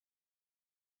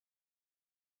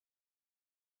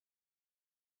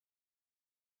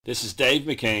This is Dave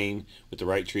McCain with the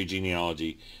Right Tree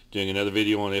Genealogy doing another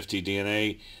video on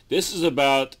FTDNA. This is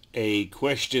about a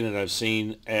question that I've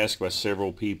seen asked by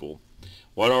several people.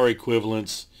 What are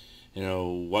equivalents? You know,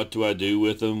 what do I do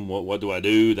with them? What do I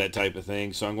do? That type of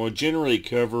thing. So I'm going to generally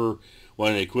cover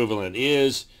what an equivalent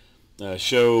is,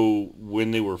 show when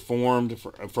they were formed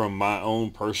from my own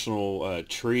personal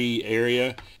tree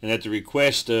area, and at the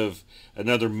request of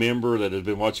another member that has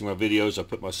been watching my videos, I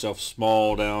put myself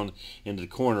small down into the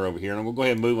corner over here, and I'm going to go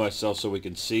ahead and move myself so we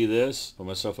can see this. Put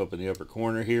myself up in the upper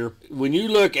corner here. When you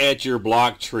look at your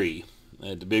block tree,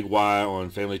 at the big Y on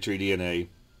Family Tree DNA,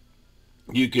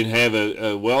 you can have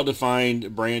a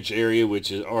well-defined branch area,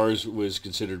 which is ours was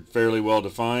considered fairly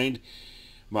well-defined.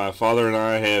 My father and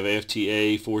I have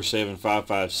FTA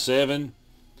 47557.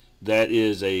 That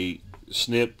is a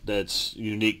SNP that's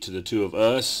unique to the two of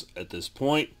us at this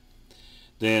point.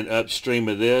 Then upstream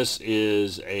of this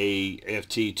is a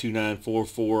FT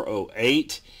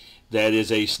 294408. That is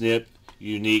a SNP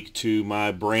unique to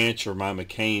my branch or my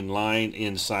McCain line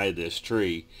inside this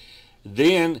tree.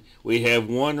 Then we have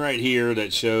one right here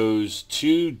that shows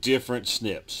two different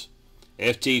SNPs.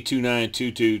 FT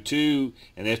 29222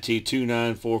 and FT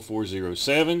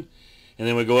 294407, and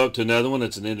then we go up to another one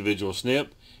that's an individual SNP,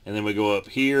 and then we go up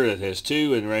here that has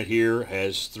two, and right here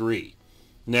has three.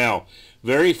 Now,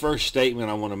 very first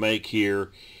statement I want to make here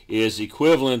is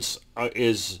equivalence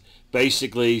is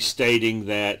basically stating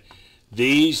that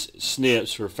these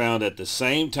SNPs were found at the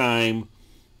same time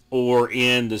or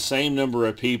in the same number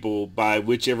of people by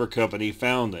whichever company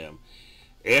found them.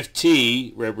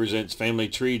 FT represents family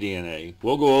tree DNA.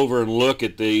 We'll go over and look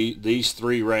at these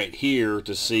three right here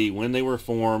to see when they were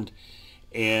formed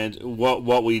and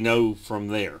what we know from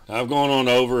there. I've gone on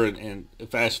over and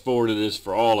fast forwarded this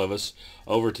for all of us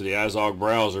over to the IZOG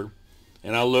browser,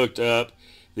 and I looked up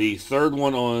the third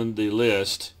one on the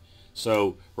list.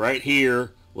 So right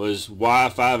here was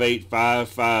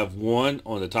Y58551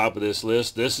 on the top of this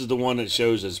list. This is the one that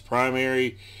shows as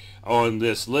primary on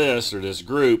this list or this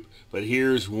group, but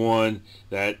here's one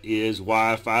that is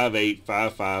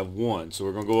Y58551. So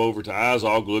we're going to go over to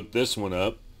IZOG, look this one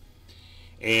up,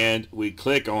 and we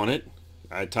click on it.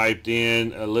 I typed in,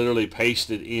 literally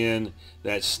pasted in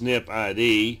that SNP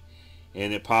ID,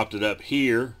 and it popped it up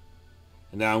here.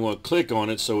 And now I'm going to click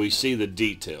on it so we see the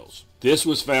details. This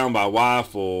was found by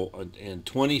YFull in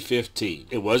 2015.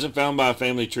 It wasn't found by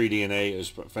Family Tree DNA, it was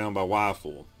found by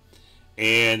YFull.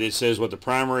 And it says what the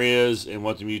primary is and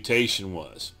what the mutation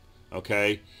was.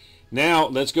 Okay, now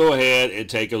let's go ahead and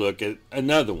take a look at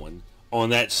another one on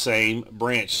that same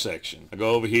branch section. I go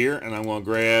over here and I'm going to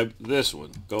grab this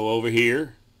one. Go over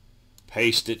here,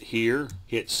 paste it here,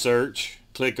 hit search,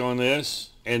 click on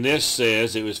this, and this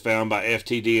says it was found by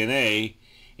FTDNA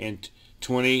in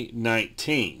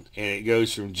 2019, and it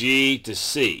goes from G to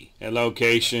C. At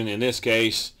location, in this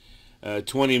case,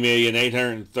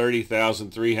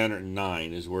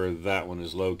 20,830,309 is where that one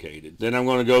is located. Then I'm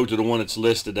going to go to the one that's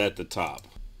listed at the top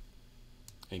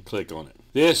and click on it.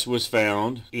 This was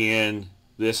found in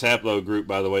this haplo group,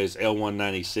 by the way, is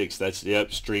L196. That's the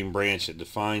upstream branch that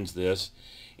defines this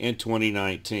in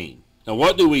 2019. Now,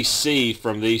 what do we see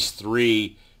from these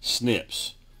three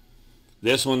SNPs?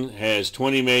 This one has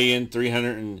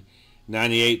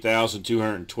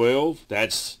 20,398,212.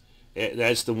 That's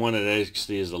the one that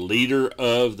actually is the leader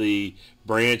of the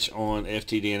branch on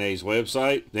FTDNA's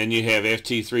website. Then you have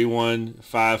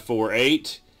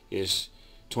FT31548 is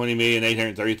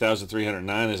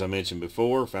 20,830,309, as I mentioned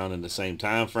before, found in the same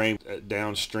time frame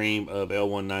downstream of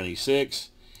L196.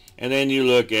 And then you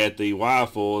look at the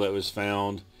YFull that was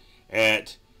found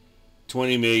at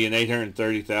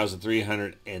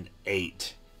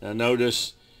 20,830,308. Now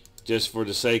notice, just for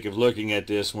the sake of looking at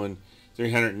this one,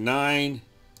 309,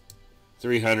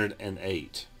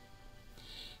 308.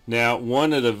 Now,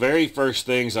 one of the very first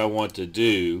things I want to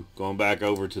do, going back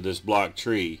over to this block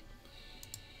tree,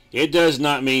 it does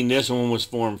not mean this one was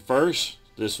formed first,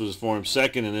 this was formed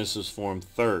second, and this was formed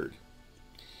third.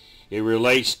 It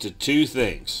relates to two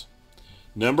things.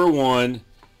 Number one,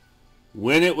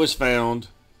 when it was found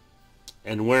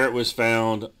and where it was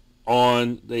found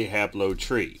on the haplo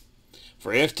tree.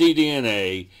 For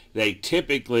FTDNA, they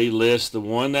typically list the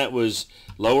one that was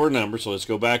lower number. So let's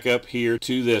go back up here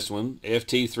to this one.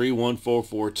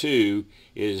 FT31442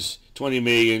 is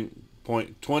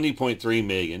 20.3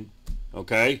 million.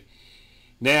 Okay.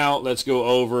 Now let's go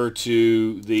over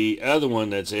to the other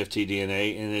one that's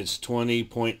FTDNA, and it's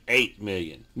 20.8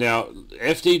 million. Now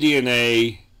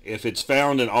FTDNA, if it's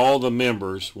found in all the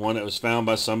members, one that was found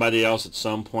by somebody else at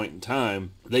some point in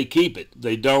time, They keep it.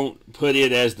 They don't put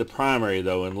it as the primary,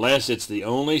 though, unless it's the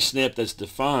only SNP that's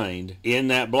defined in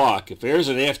that block. If there's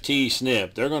an FT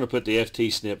SNP, they're going to put the FT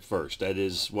SNP first. That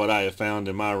is what I have found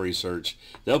in my research.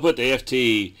 They'll put the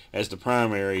FT as the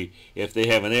primary if they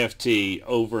have an FT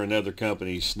over another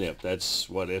company's SNP. That's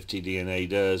what FTDNA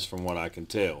does from what I can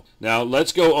tell. Now,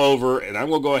 let's go over, and I'm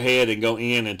going to go ahead and go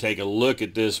in and take a look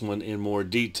at this one in more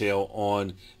detail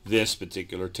on this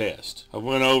particular test. I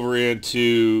went over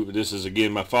into, this is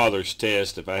again my father's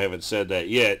test if I haven't said that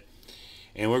yet,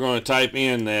 and we're going to type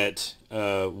in that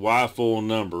Y full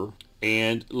number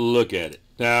and look at it.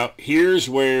 Now here's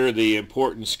where the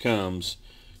importance comes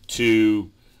to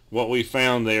what we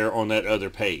found there on that other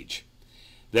page.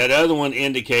 That other one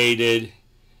indicated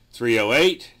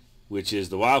 308, which is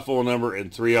the Y full number,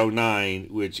 and 309,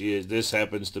 which is, this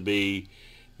happens to be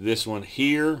this one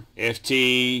here.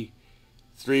 FT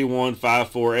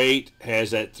 31548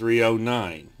 has that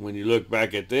 309. When you look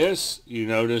back at this, you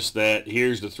notice that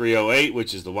here's the 308,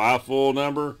 which is the Y full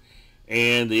number,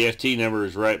 and the FT number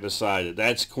is right beside it.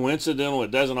 That's coincidental.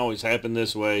 It doesn't always happen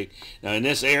this way. Now in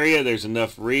this area, there's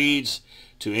enough reads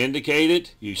to indicate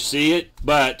it. You see it,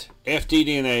 but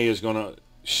FTDNA is going to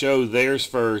show theirs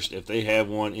first if they have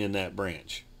one in that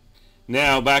branch.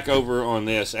 Now back over on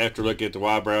this, after looking at the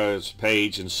Y-Browse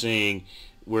page and seeing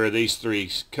where these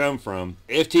three come from,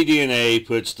 FTDNA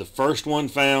puts the first one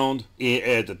found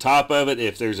at the top of it.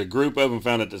 If there's a group of them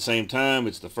found at the same time,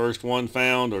 it's the first one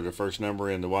found or the first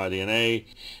number in the YDNA.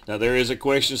 Now there is a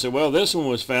question, so well, this one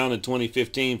was found in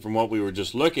 2015 from what we were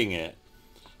just looking at.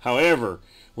 However,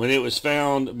 when it was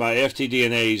found by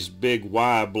FTDNA's big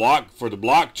Y block for the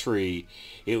block tree,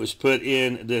 it was put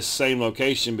in this same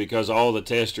location because all the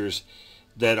testers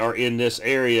that are in this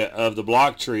area of the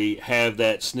block tree have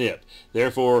that SNP.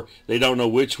 Therefore, they don't know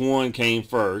which one came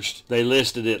first. They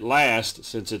listed it last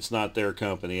since it's not their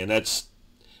company, and that's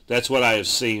what I have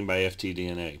seen by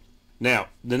FTDNA. Now,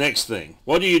 the next thing,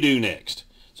 what do you do next?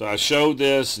 So I showed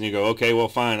this, and you go, okay, well,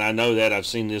 fine, I know that. I've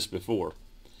seen this before.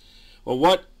 Well,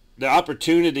 what the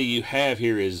opportunity you have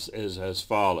here is as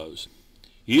follows.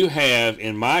 You have,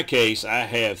 in my case, I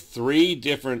have 3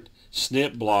 different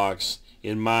SNP blocks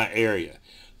in my area.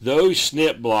 Those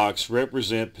SNP blocks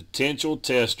represent potential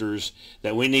testers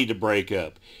that we need to break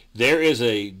up. There is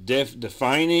a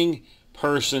defining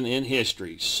person in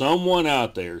history. Someone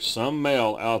out there, some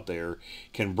male out there,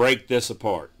 can break this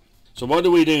apart. So what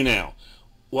do we do now?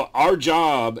 Well, our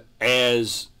job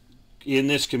as in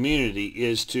this community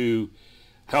is to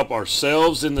help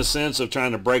ourselves in the sense of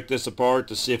trying to break this apart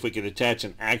to see if we can attach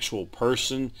an actual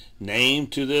person name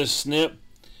to this SNP,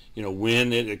 you know,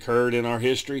 when it occurred in our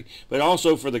history, but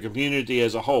also for the community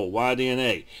as a whole,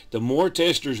 YDNA. The more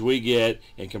testers we get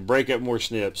and can break up more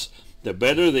SNPs, the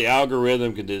better the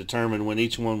algorithm can determine when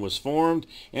each one was formed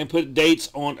and put dates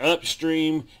on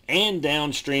upstream and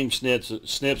downstream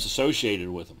SNPs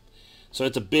associated with them. So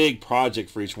it's a big project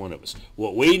for each one of us.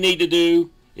 What we need to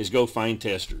do is go find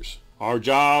testers. Our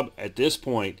job at this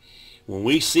point, when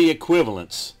we see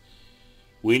equivalence,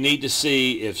 we need to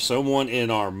see if someone in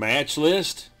our match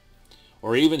list,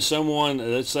 or even someone,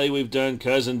 let's say we've done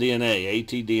cousin DNA,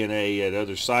 ATDNA at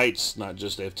other sites, not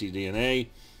just FTDNA,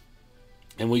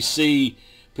 and we see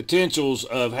potentials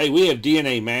of, hey, we have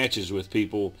DNA matches with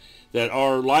people that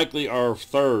are likely our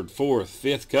 3rd, 4th,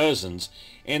 5th cousins,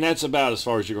 and that's about as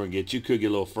far as you're going to get. You could get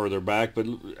a little further back, but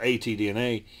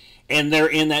ATDNA, and they're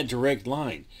in that direct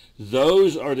line.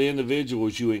 Those are the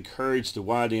individuals you encourage to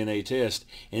YDNA test,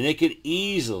 and it could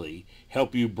easily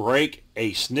help you break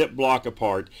a SNP block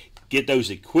apart, get those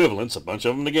equivalents, a bunch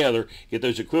of them together, get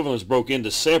those equivalents broke into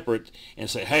separate, and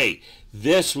say, hey,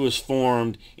 this was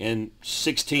formed in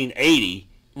 1680,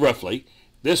 roughly.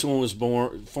 This one was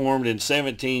formed in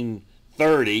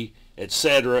 1730,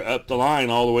 etc., up the line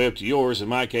all the way up to yours. In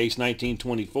my case,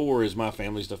 1924 is my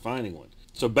family's defining one.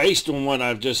 So based on what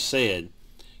I've just said,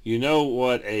 you know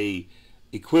what a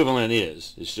equivalent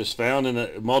is. It's just found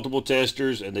in multiple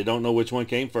testers and they don't know which one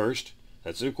came first.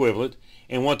 That's an equivalent.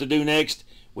 And what to do next?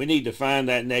 We need to find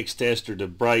that next tester to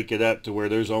break it up to where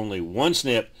there's only one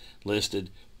SNP listed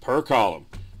per column.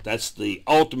 That's the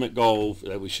ultimate goal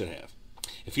that we should have.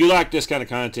 If you like this kind of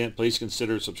content, please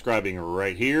consider subscribing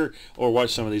right here or watch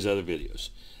some of these other videos.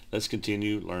 Let's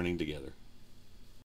continue learning together.